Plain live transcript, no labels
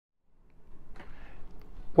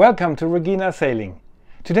Welcome to Regina Sailing.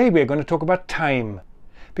 Today we are going to talk about time,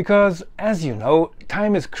 because as you know,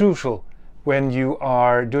 time is crucial when you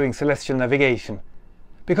are doing celestial navigation.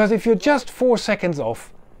 Because if you're just 4 seconds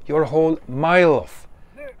off, you're a whole mile off.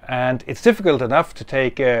 And it's difficult enough to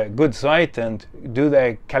take a good sight and do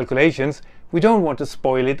the calculations. We don't want to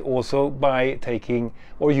spoil it also by taking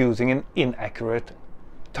or using an inaccurate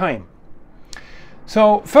time.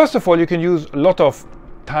 So first of all, you can use a lot of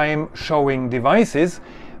time showing devices,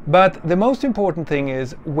 but the most important thing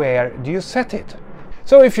is, where do you set it?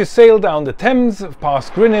 So if you sail down the Thames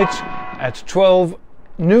past Greenwich at 12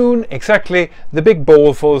 noon exactly, the big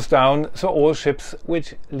ball falls down, so all ships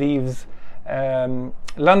which leaves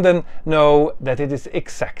London know that it is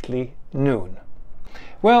exactly noon.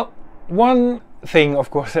 Well, one thing of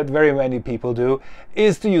course that very many people do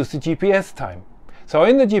is to use the GPS time. So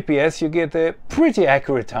in the GPS you get a pretty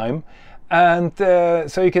accurate time, and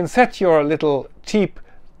so you can set your little cheap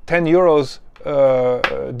 10 euros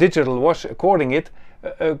digital watch according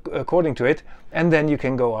to it, and then you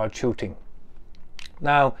can go out shooting.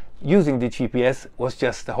 Now, using the GPS was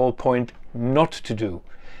just the whole point not to do.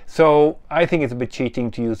 So I think it's a bit cheating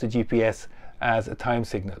to use the GPS as a time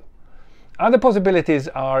signal. Other possibilities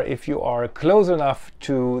are if you are close enough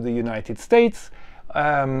to the United States.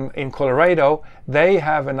 In Colorado, they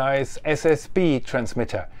have a nice SSB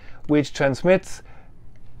transmitter, which transmits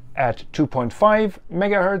at 2.5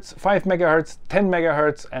 megahertz, 5 megahertz, 10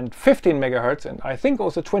 megahertz, and 15 megahertz, and I think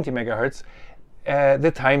also 20 megahertz,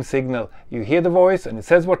 the time signal. You hear the voice and it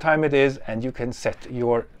says what time it is, and you can set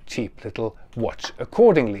your cheap little watch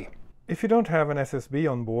accordingly. If you don't have an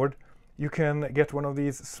SSB on board, you can get one of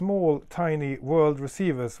these small tiny world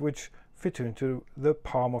receivers which fit into the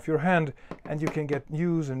palm of your hand, and you can get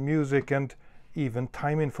news and music and even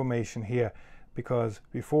time information here, because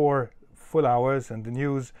before full hours and the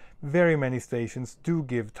news, very many stations do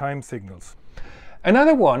give time signals.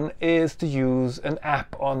 Another one is to use an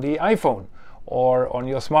app on the iPhone or on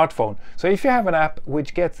your smartphone. So if you have an app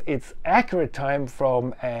which gets its accurate time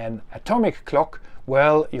from an atomic clock,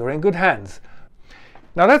 well, you're in good hands.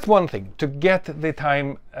 Now that's one thing, to get the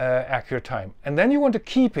time, accurate time, and then you want to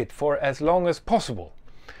keep it for as long as possible.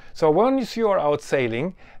 So once you are out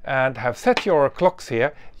sailing and have set your clocks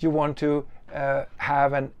here, you want to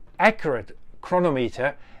have an accurate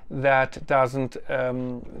chronometer that doesn't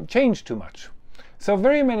change too much. So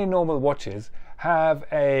very many normal watches have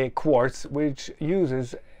a quartz which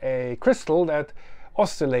uses a crystal that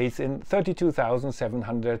oscillates in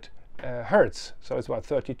 32,700 hertz, so it's about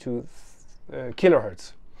 32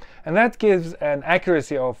 kilohertz, and that gives an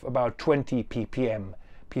accuracy of about 20 ppm,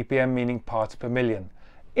 ppm meaning parts per million.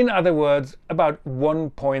 In other words, about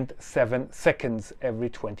 1.7 seconds every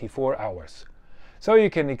 24 hours. So you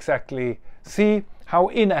can exactly see how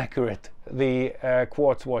inaccurate the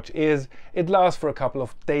quartz watch is. It lasts for a couple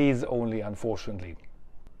of days only, unfortunately.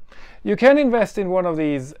 You can invest in one of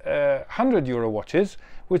these 100 euro watches,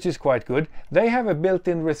 which is quite good. They have a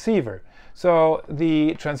built-in receiver. So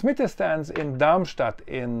the transmitter stands in Darmstadt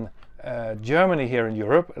in Germany, here in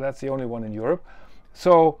Europe. That's the only one in Europe.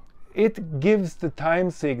 So it gives the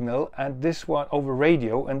time signal, and this one over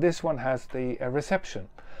radio, and this one has the reception.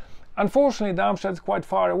 Unfortunately, Darmstadt is quite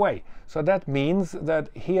far away, so that means that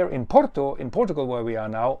here in Portugal, where we are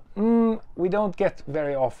now, we don't get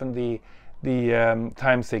very often the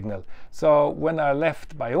time signal. So when I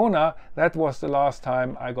left Bayona, that was the last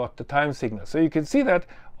time I got the time signal. So you can see that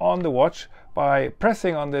on the watch by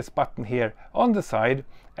pressing on this button here on the side,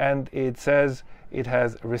 and it says it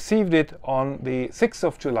has received it on the 6th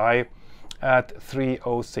of July at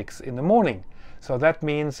 3:06 in the morning. So that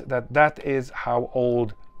means that that is how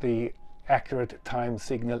old the accurate time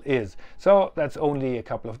signal is. So that's only a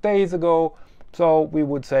couple of days ago, so we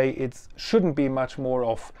would say it shouldn't be much more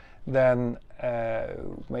off than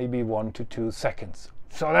maybe 1 to 2 seconds.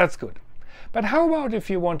 So that's good. But how about if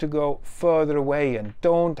you want to go further away and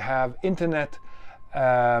don't have internet,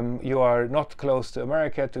 you are not close to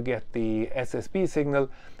America to get the SSB signal,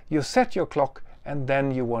 you set your clock and then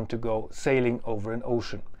you want to go sailing over an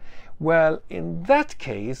ocean. Well, in that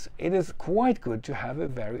case, it is quite good to have a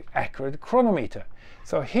very accurate chronometer.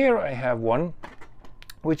 So here I have one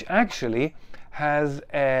which actually has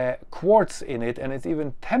a quartz in it, and it's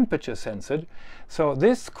even temperature censored. So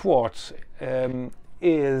this quartz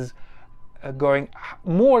is going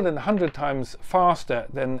more than 100 times faster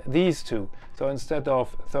than these two. So instead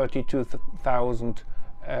of 32,000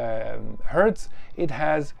 hertz, it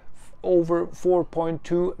has over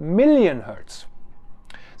 4.2 million hertz.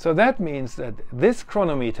 So that means that this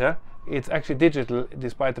chronometer, it's actually digital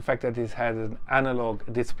despite the fact that it has an analog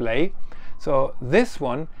display. So this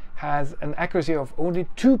one has an accuracy of only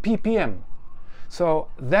 2 ppm. So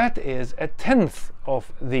that is a tenth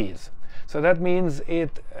of these. So that means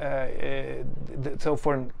so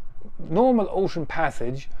for a normal ocean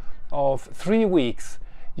passage of 3 weeks,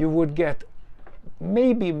 you would get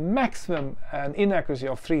maybe maximum an inaccuracy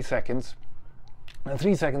of 3 seconds, and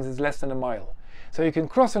 3 seconds is less than a mile. So you can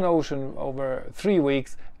cross an ocean over 3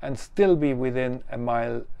 weeks and still be within a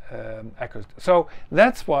mile accuracy. So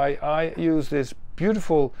that's why I use this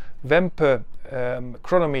beautiful Vemper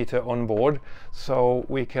chronometer on board, so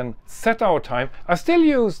we can set our time. I still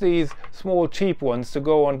use these small cheap ones to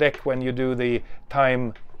go on deck when you do the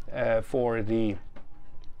time for the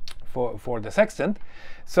sextant.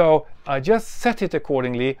 So I just set it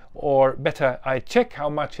accordingly, or better, I check how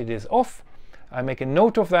much it is off. I make a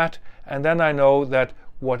note of that, and then I know that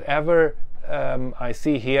whatever I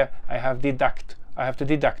see here, I have to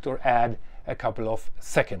deduct or add a couple of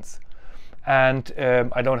seconds. And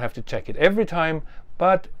I don't have to check it every time,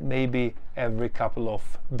 but maybe every couple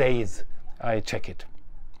of days I check it.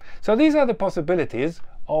 So these are the possibilities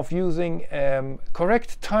of using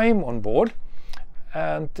correct time on board,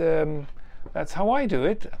 and that's how I do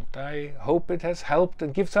it. And I hope it has helped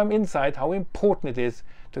and give some insight how important it is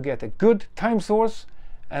to get a good time source,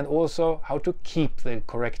 and also how to keep the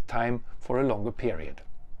correct time for a longer period.